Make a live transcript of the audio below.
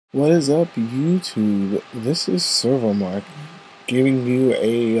What is up, YouTube? This is Servomark giving you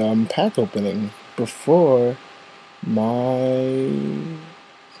a pack opening before my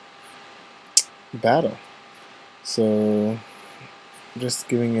battle. So, just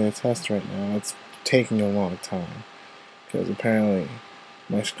giving it a test right now. It's taking a long time because apparently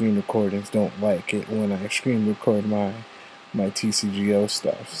my screen recordings don't like it when I screen record my TCGO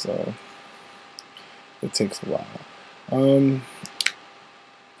stuff. So, it takes a while.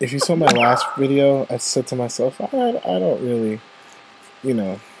 If you saw my last video, I said to myself, I don't really, you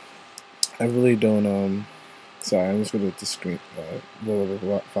know, I really don't, sorry, I'm just going to screen, lower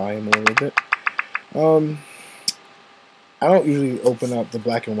the volume a little bit. I don't usually open up the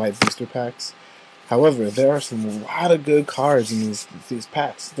black and white booster packs. However, there are some lot of good cards in these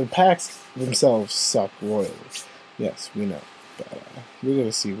packs. The packs themselves suck royally. Yes, we know. But we're going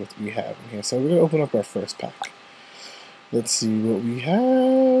to see what we have in here. So we're going to open up our first pack. Let's see what we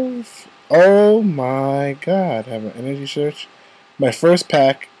have. Oh my god, I have an energy search. My first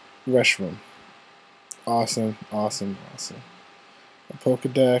pack, Rush Room. Awesome, awesome, awesome. A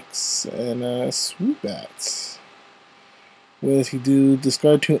Pokedex and a Swoop Bats. What does he do?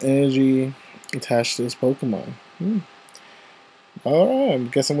 Discard 2 energy attached to his Pokemon. Alright, I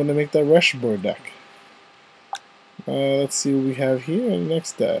guess I'm going to make that Rush Board deck. Let's see what we have here in the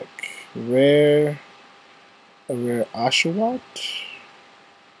next deck. A rare Oshawott.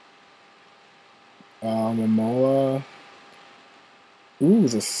 Momoa. Ooh,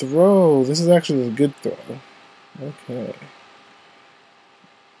 the throw. This is actually a good throw. Okay.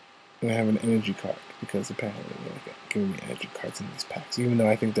 And I have an energy card because apparently they're giving me energy cards in these packs, even though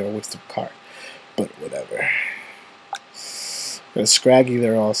I think they're a waste of card. But whatever. Got a Scraggy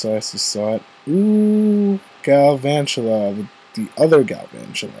there also. I just saw it. Ooh, Galvantula. The other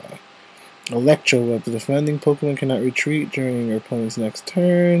Galvantula. Electroweb. The defending Pokemon cannot retreat during your opponent's next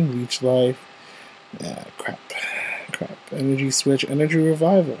turn. Leech Life. Yeah, crap. Energy Switch. Energy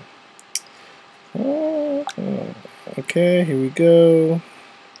Revival. Okay, here we go.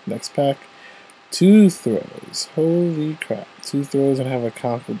 Next pack. 2 throws. Holy crap. 2 throws and have a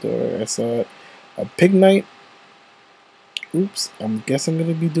Conkeldurr. I saw it. A Pignite. Oops. I guess I'm going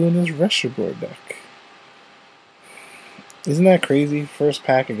to be doing this Rusher Board deck. Isn't that crazy? First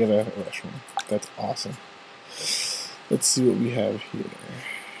pack I get a Rush Room. That's awesome. Let's see what we have here.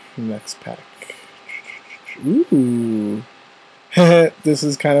 Next pack. Ooh. This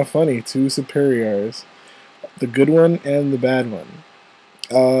is kind of funny. 2 Superiors. The good one and the bad one.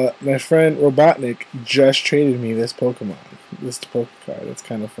 My friend Robotnik just traded me this Pokemon. This Poke card. It's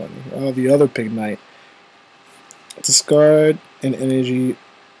kind of funny. The other Pignite. Discard an energy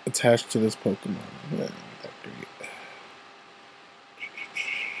attached to this Pokemon. Yeah, not that great.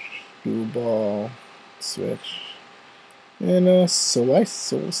 Blue Ball. Switch. And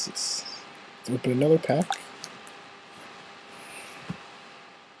Solstice. Let's open another pack.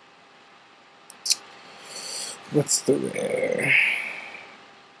 What's the rare?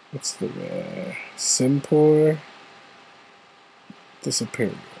 Simpor. The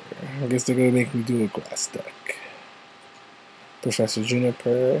Superior. I guess they're going to make me do a grass deck. Professor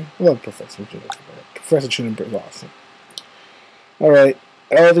Juniper. I love Professor Juniper. Professor Juniper is awesome. Alright.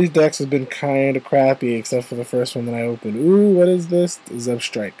 All these decks have been kind of crappy except for the first one that I opened. Ooh, what is this?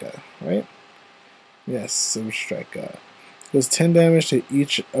 Zebstrika, right? Yes, Zebstrika. Does 10 damage to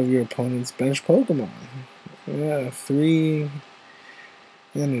each of your opponent's bench Pokemon. Yeah, 3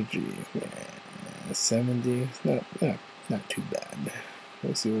 energy. Yeah, 70. Not too bad.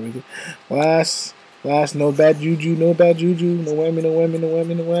 Let's see what we do. Last, no bad juju, no whammy, no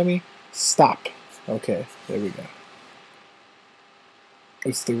whammy. Stop. Okay, there we go.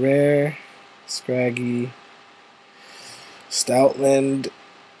 It's the rare, Scraggy, Stoutland,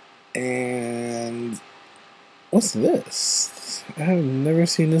 and what's this? I have never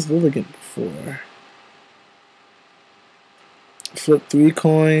seen this Lilligant before. Flip 3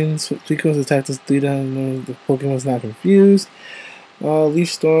 coins. Flip 3 coins attack this 3 times. The Pokemon's not confused.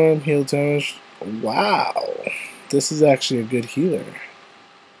 Leaf Storm, heal damage. Wow. This is actually a good healer.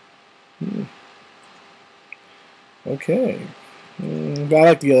 Okay. But I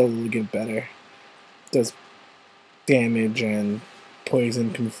like the other Lilligant better. It does damage and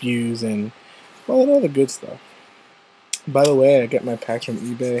poison, confuse, and all that other good stuff. By the way, I get my packs from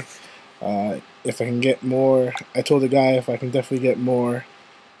eBay. If I can get more, I told the guy if I can definitely get more,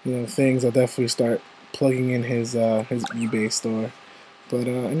 things, I'll definitely start plugging in his eBay store. But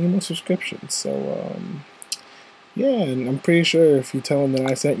I need more subscriptions, so yeah, and I'm pretty sure if you tell him that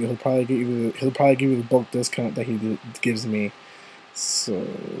I sent you, he'll probably give you the bulk discount that he gives me. So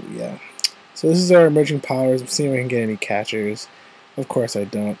yeah. So this is our emerging powers. I'm seeing if I can get any catchers. Of course I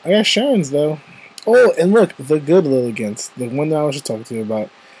don't. I got Sharon's though. Oh, and look, the good Lilligants, the one that I was just talking to you about.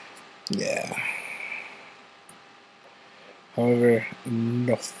 Yeah. However,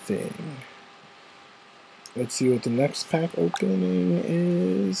 nothing. Let's see what the next pack opening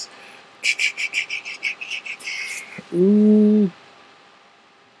is. Ooh.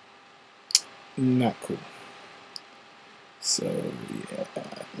 Not cool. So, yeah,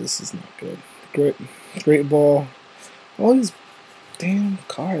 this is not good. Great ball. All these damn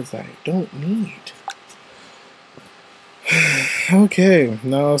cards I don't need. Okay,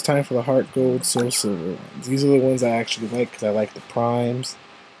 now it's time for the Heart Gold Soul Silver ones. These are the ones I actually like because I like the primes.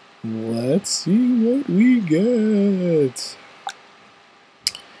 Let's see what we get.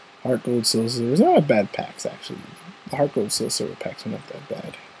 Heart Gold Soul Silver. It's not bad packs, actually. The Heart Gold Soul Silver packs are not that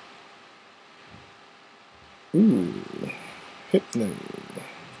bad. Ooh. Hypno.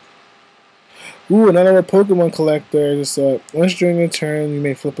 Ooh, another Pokemon collector. Just once during your turn, you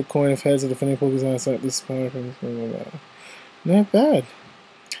may flip a coin if heads of defending Pokemon outside this point. Not bad.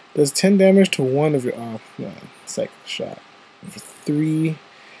 Does 10 damage to one of your psychic shot. For 3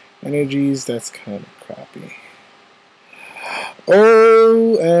 energies, that's kind of crappy.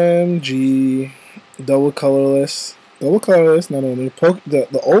 OMG. Double colorless. Double colorless, not only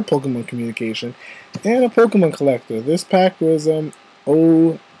the old Pokemon communication and a Pokemon collector. This pack was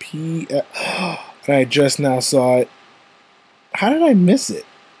OP. And I just now saw it. How did I miss it?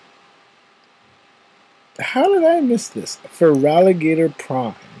 How did I miss this? For Ralligator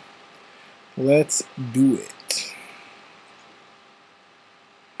Prime. Let's do it.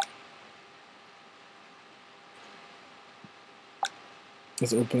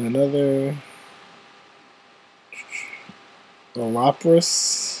 Let's open another.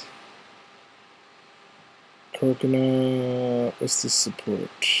 Lapras. Coconut. What's this support?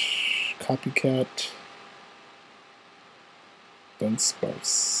 Copycat.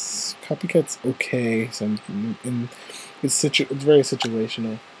 Dunsparce. Copycat's okay. It's very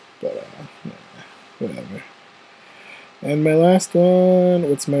situational, but yeah, whatever. And my last one.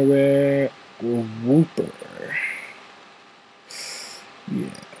 What's my rare? Whooper. Yeah.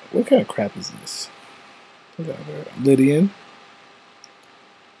 What kind of crap is this? Whatever. Lydian.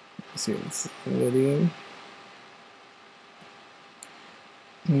 Let's see what's Lydian.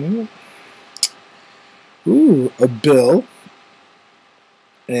 Ooh, a Bill.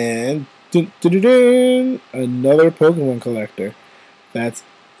 And another Pokemon collector. That's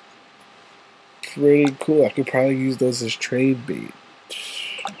pretty cool. I could probably use those as trade bait.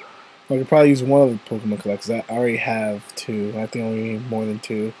 I could probably use one of the Pokemon collectors. I already have 2. I think I only need more than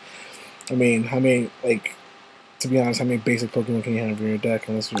 2. I mean, how many, like, to be honest, how many basic Pokemon can you have in your deck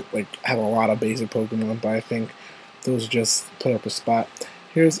unless you, like, have a lot of basic Pokemon, but I think those just put up a spot.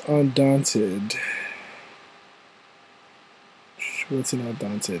 Here's Undaunted. What's an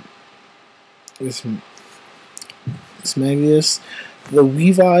Undaunted? This Magnus. The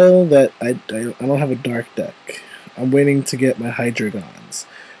Weavile that I don't have a dark deck. I'm waiting to get my Hydreigons,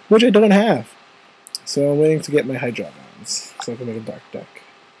 which I don't have. So I'm waiting to get my Hydreigons so I can make a dark deck.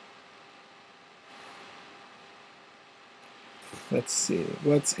 Let's see.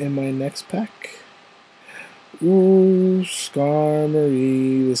 What's in my next pack? Ooh,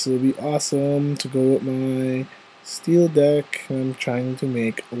 Skarmory. This will be awesome to go with my Steel deck. I'm trying to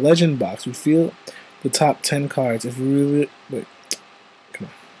make a Legend Box. We feel the top 10 cards. If we really... Wait. Come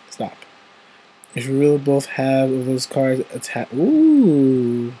on. Stop. If we really both have those cards attached...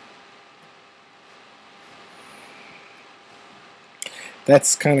 Ooh.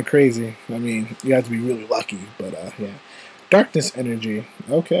 That's kind of crazy. I mean, you have to be really lucky, but yeah. Darkness Energy.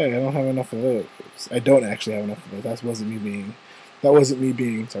 Okay, I don't have enough of those. I don't actually have enough of those. That wasn't me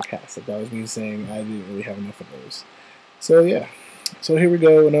being sarcastic. That was me saying I didn't really have enough of those. So yeah. So here we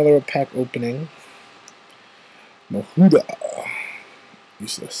go. Another pack opening. Mahuda.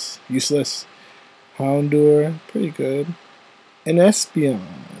 Useless. Houndour. Pretty good. And Espeon.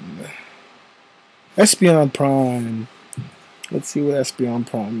 Espeon Prime. Let's see what Espeon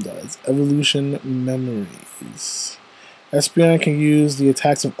Prime does. Evolution Memories. Espeon can use the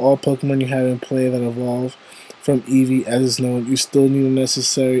attacks of all Pokemon you have in play that evolve from Eevee. As is known, you still need the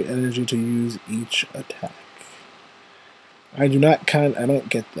necessary energy to use each attack. I don't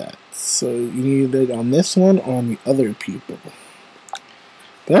get that. So you need it on this one or on the other people. But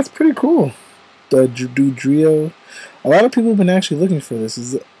that's pretty cool. The Dodrio. A lot of people have been actually looking for this.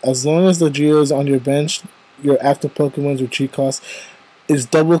 As long as the Dodrio is on your bench, your active Pokemons with cheat cost is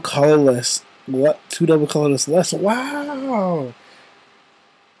double colorless. What? 2 double colorless less. Wow!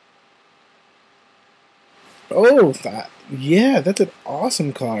 Oh, yeah, that's an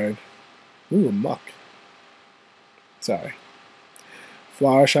awesome card. Ooh, a Muck. Sorry.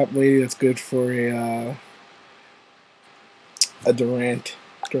 flower shop lady that's good for a Durant.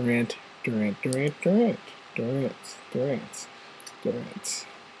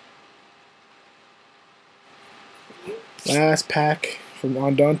 Last pack from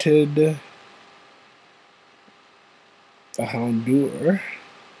Undaunted, the Houndour.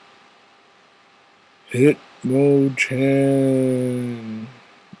 Hitmonchan.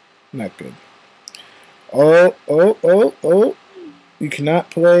 Not good. Oh. You cannot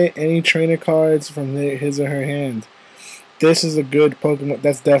play any trainer cards from his or her hand. This is a good Pokemon.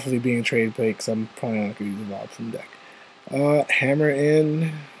 That's definitely being trade played because I'm probably not going to use the Vibe from the deck. Hammer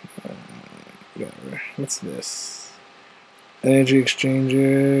in. Whatever. What's this? Energy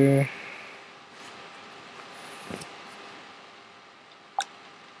Exchanger.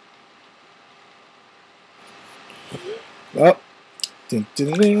 Oh.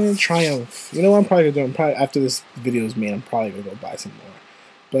 Triumph. You know what I'm probably going to do? After this video is made, I'm probably going to go buy some more.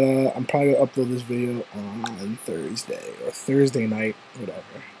 But I'm probably going to upload this video on Thursday or Thursday night, whatever.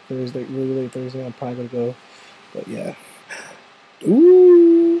 Thursday, really late Thursday, I'm probably going to go. But yeah.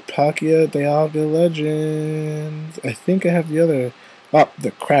 Ooh, Palkia, Dialga Legend. I think I have the other. Oh,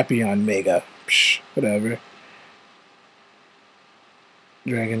 the Crappy Mega. Psh, whatever.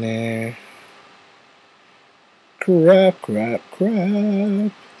 Dragonair. Crap.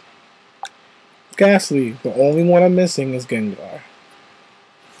 Ghastly. The only one I'm missing is Gengar.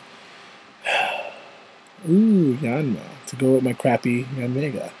 Ooh, Yanma. To go with my crappy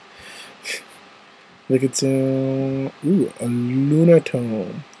Yanmega. Lickitung. Ooh, a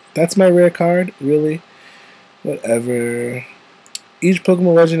Lunatone. That's my rare card? Really? Whatever. Each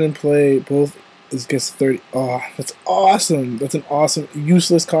Pokemon Legend in play both gets 30. Oh, that's awesome. That's an awesome,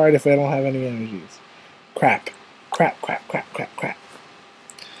 useless card if I don't have any energies. Crap.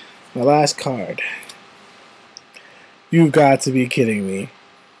 My last card. You've got to be kidding me.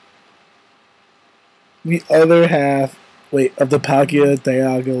 The other half, of the Palkia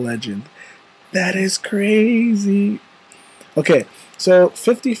Dialga Legend. That is crazy. Okay, so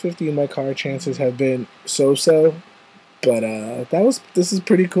 50-50 my card chances have been so-so, but this is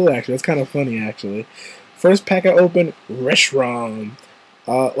pretty cool actually. It's kind of funny actually. First pack I open, Reshiram.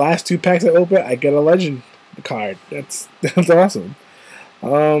 Last two packs I open, I get a legend card. That's awesome.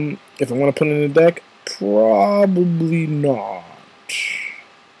 If I want to put it in the deck, probably not.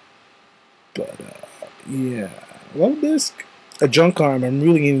 But yeah, love this. A junk arm. I'm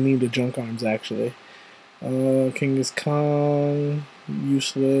really gonna need the junk arms actually. Genghis Khan,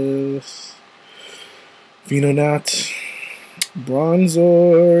 useless. Venonat,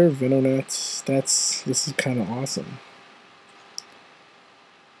 Bronzor, Venonat. This is kind of awesome.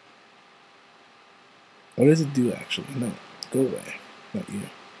 What does it do actually? No, go away. Not you.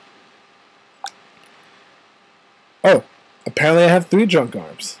 Oh, apparently I have 3 junk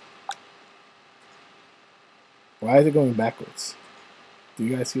arms. Why is it going backwards? Do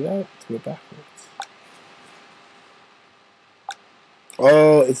you guys see that? It's going backwards.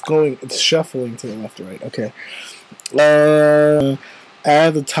 Oh, it's shuffling to the left or right. Okay.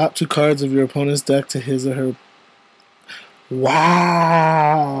 Add the top 2 cards of your opponent's deck to his or her.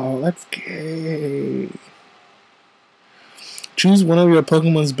 Wow, that's gay. Choose one of your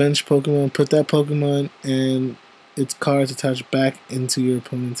Pokemon's bench Pokemon, put that Pokemon and its cards attached back into your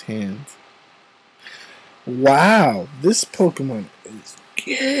opponent's hands. Wow, this Pokemon is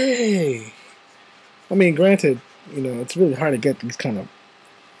gay. I mean, granted, it's really hard to get these kind of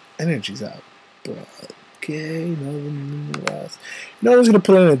energies out. But okay, nonetheless. I'm just gonna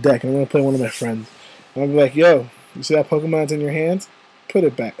put it in a deck and I'm gonna play one of my friends. I'm gonna be like, yo, you see that Pokemon's in your hands? Put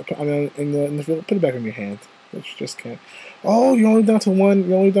it back. I mean, in the field, put it back in your hand. Which just can't. Oh, you're only down to one.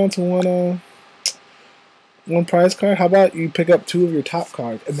 You're only down to one prize card. How about you pick up 2 of your top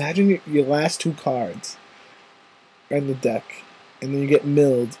cards? Imagine your last 2 cards are in the deck, and then you get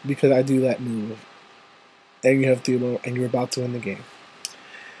milled because I do that move, and you have Theodore, and you're about to win the game.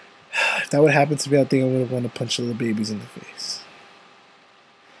 If that would happen to me, I think I would want to punch little babies in the face.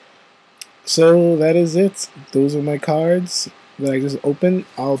 So that is it. Those are my cards that I just opened.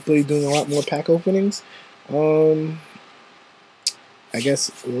 I'll be doing a lot more pack openings. I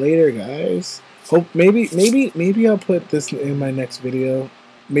guess later, guys. Hope maybe I'll put this in my next video.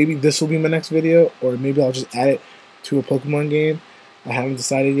 Maybe this will be my next video, or maybe I'll just add it to a Pokemon game. I haven't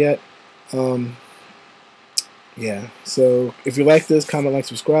decided yet. Yeah. So if you like this, comment, like,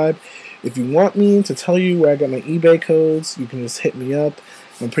 subscribe. If you want me to tell you where I got my eBay codes, you can just hit me up.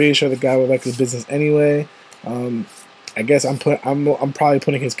 I'm pretty sure the guy would like the business anyway. I guess I'm probably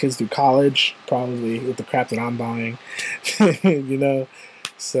putting his kids through college, probably with the crap that I'm buying,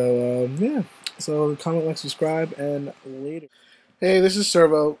 So yeah. So comment, like, subscribe, and later. Hey, this is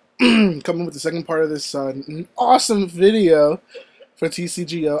Servo, coming with the second part of this awesome video for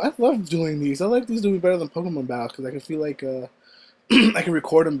TCGO. I love doing these. I like these doing better than Pokemon Battle because I can feel like I can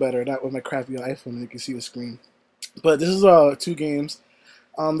record them better, not with my crappy iPhone and you can see the screen. But this is two games.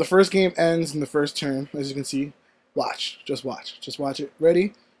 The first game ends in the first turn, as you can see. Watch, just watch it.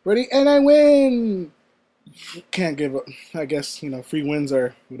 Ready, and I win. Can't give up. I guess free wins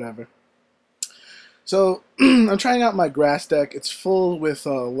are whatever. So I'm trying out my grass deck. It's full with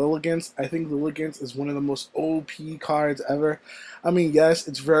Lilligants. I think Lilligants is one of the most OP cards ever. I mean, yes,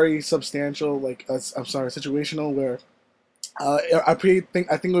 it's very substantial. Like I'm sorry, situational. Where I think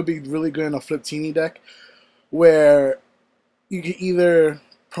it would be really good in a Fliptini deck, where you can either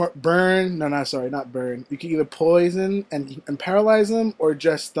burn. No, not sorry, not burn. You can either poison and paralyze them, or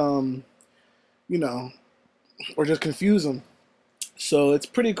just you know, or just confuse them. So it's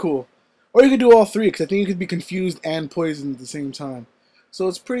pretty cool. Or you could do all three, because I think you could be confused and poisoned at the same time. So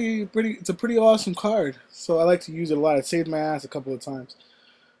it's it's a pretty awesome card. So I like to use it a lot. It saved my ass a couple of times.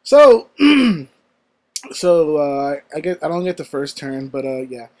 So, I don't get the first turn, but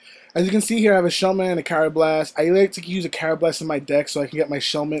yeah. As you can see here, I have a Shellman and a Carablast. I like to use a Carablast in my deck so I can get my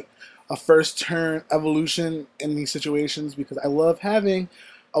Shellman a first turn evolution in these situations, because I love having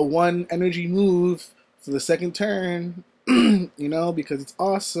a 1 energy move for the second turn. Because it's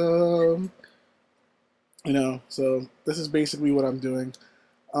awesome. So this is basically what I'm doing.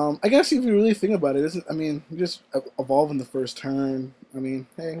 I guess if you really think about it, I mean, you just evolve in the first turn. I mean,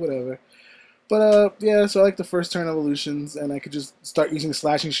 hey, whatever. But yeah, so I like the first turn evolutions, and I could just start using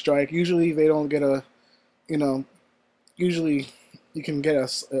Slashing Strike. Usually they don't get a, usually you can get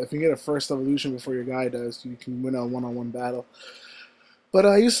if you get a first evolution before your guy does, you can win a one-on-one battle. But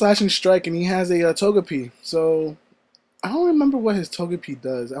I use Slashing Strike, and he has a Togepi, so I don't remember what his Togepi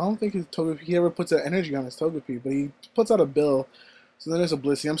does. I don't think he ever puts an energy on his Togepi, but he puts out a bill. So then there's a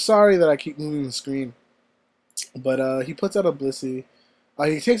Blissey. I'm sorry that I keep moving the screen, but he puts out a Blissey.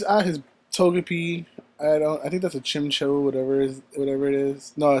 He takes out his Togepi. I think that's a Chimcho, whatever it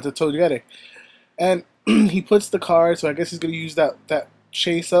is. No, it's a Togetic. And he puts the card. So I guess he's gonna use that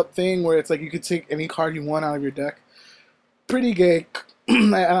chase up thing where it's like you could take any card you want out of your deck. Pretty gay. I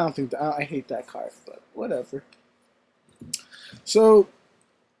don't think that. I hate that card, but whatever. So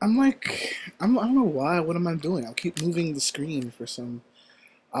I'm like, I don't know why. What am I doing? I'll keep moving the screen for some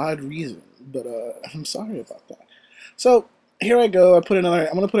odd reason, but I'm sorry about that. So here I go. I'm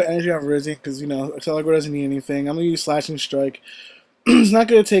gonna put an energy on Rizzy because Accelerate doesn't need anything. I'm gonna use Slashing Strike. It's not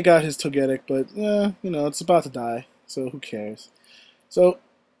gonna take out his Togetic, but yeah, it's about to die. So who cares? So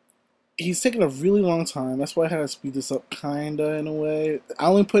he's taking a really long time. That's why I had to speed this up, kinda in a way.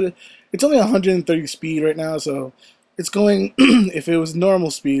 It's only 130 speed right now, so it's going. If it was normal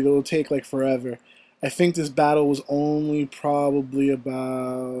speed, it would take like forever. I think this battle was only probably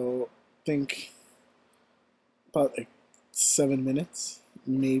about like 7 minutes,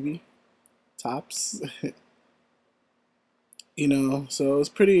 maybe tops. So it's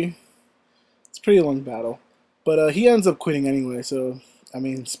pretty long battle. But he ends up quitting anyway. So I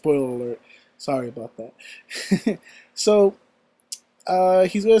mean, spoiler alert. Sorry about that. So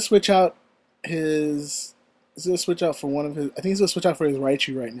he's gonna switch out his. He's gonna switch out for one of his. I think he's gonna switch out for his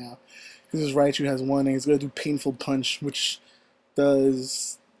Raichu right now, because his Raichu has 1, and he's gonna do Painful Punch, which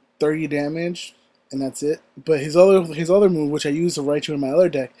does 30 damage, and that's it. But his other move, which I use the Raichu in my other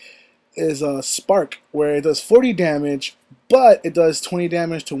deck, is Spark, where it does 40 damage, but it does 20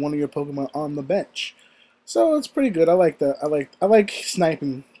 damage to one of your Pokemon on the bench. So it's pretty good. I like that. I like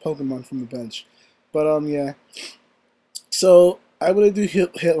sniping Pokemon from the bench. But yeah. So I'm gonna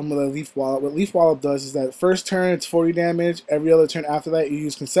hit him with a Leaf Wallop. What Leaf Wallop does is that first turn it's 40 damage. Every other turn after that you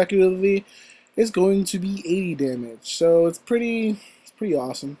use consecutively, it's going to be 80 damage. So it's pretty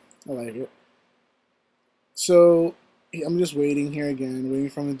awesome. I like it. So I'm just waiting here again, waiting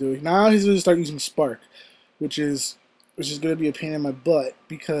for him to do it. Now he's gonna start using Spark, which is gonna be a pain in my butt,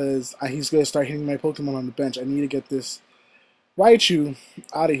 because he's gonna start hitting my Pokemon on the bench. I need to get this Raichu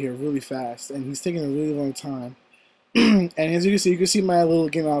out of here really fast, and he's taking a really long time. And as you can see my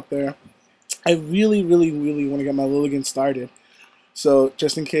Lilligant out there. I really want to get my Lilligant started. So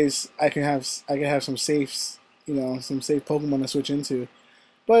just in case I can have some safes, some safe Pokemon to switch into.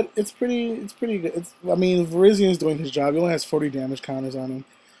 But it's pretty good. I mean, Virizion is doing his job. He only has 40 damage counters on him.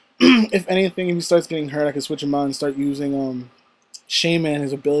 If anything, if he starts getting hurt, I can switch him out and start using Shaman,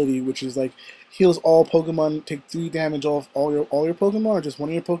 his ability, which is like heals all Pokemon, take 3 damage off all your Pokemon, or just one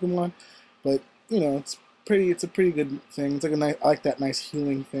of your Pokemon. But it's a pretty good thing. It's like I like that nice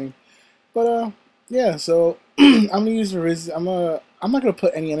healing thing. But yeah, so I'm gonna use Riz. I'm not gonna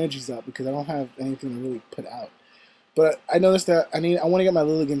put any energies out because I don't have anything to really put out. But I noticed that I want to get my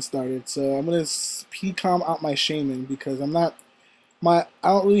Lilligant started, so I'm gonna PCOM out my Shaman because I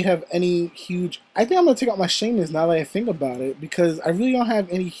don't really have any huge. I think I'm gonna take out my Shamans now that I think about it because I really don't have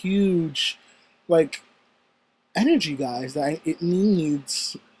any huge, like, energy guys that it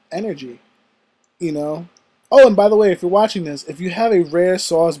needs energy. You know. Oh, and by the way, if you're watching this, if you have a rare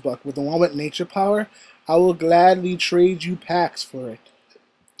Sawsbuck with the one with nature power, I will gladly trade you packs for it.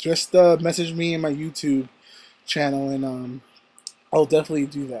 Just message me in my YouTube channel, and I'll definitely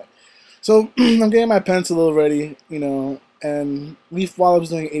do that. So I'm getting my pencil ready, and Leaf Wallop's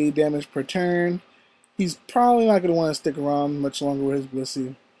doing 80 damage per turn. He's probably not going to want to stick around much longer with his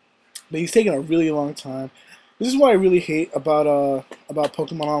Blissey, but he's taking a really long time. This is what I really hate about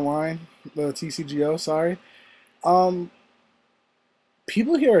Pokemon Online, the TCGO. Sorry, um,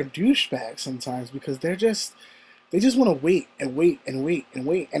 people here are douchebags sometimes because they just want to wait and wait and wait and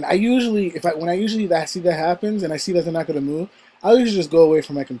wait. And I usually, when I usually see that happens and I see that they're not going to move, I usually just go away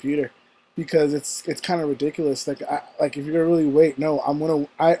from my computer because it's kind of ridiculous. Like if you're gonna really wait, no,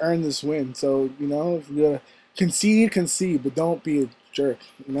 I earned this win. So if you're gonna concede, but don't be a jerk.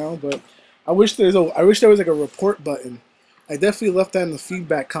 But I wish there was like a report button. I definitely left that in the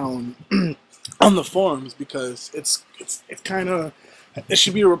feedback column on the forums because it's kind of it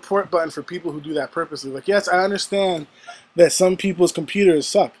should be a report button for people who do that purposely. Like, yes, I understand that some people's computers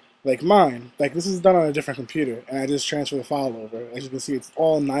suck, like mine. Like, this is done on a different computer, and I just transfer the file over. As you can see, it's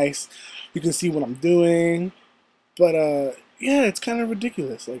all nice. You can see what I'm doing. But, yeah, it's kind of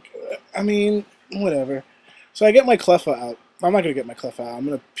ridiculous. Like, I mean, whatever. So I get my Cleffa out. I'm not going to get my Cleffa out. I'm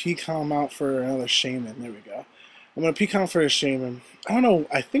going to PCOM out for another Shaman. There we go. I'm going to PCOM for a Shaman. I don't know.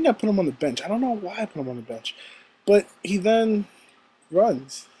 I think I put him on the bench. I don't know why I put him on the bench. But he then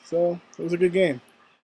runs. So it was a good game.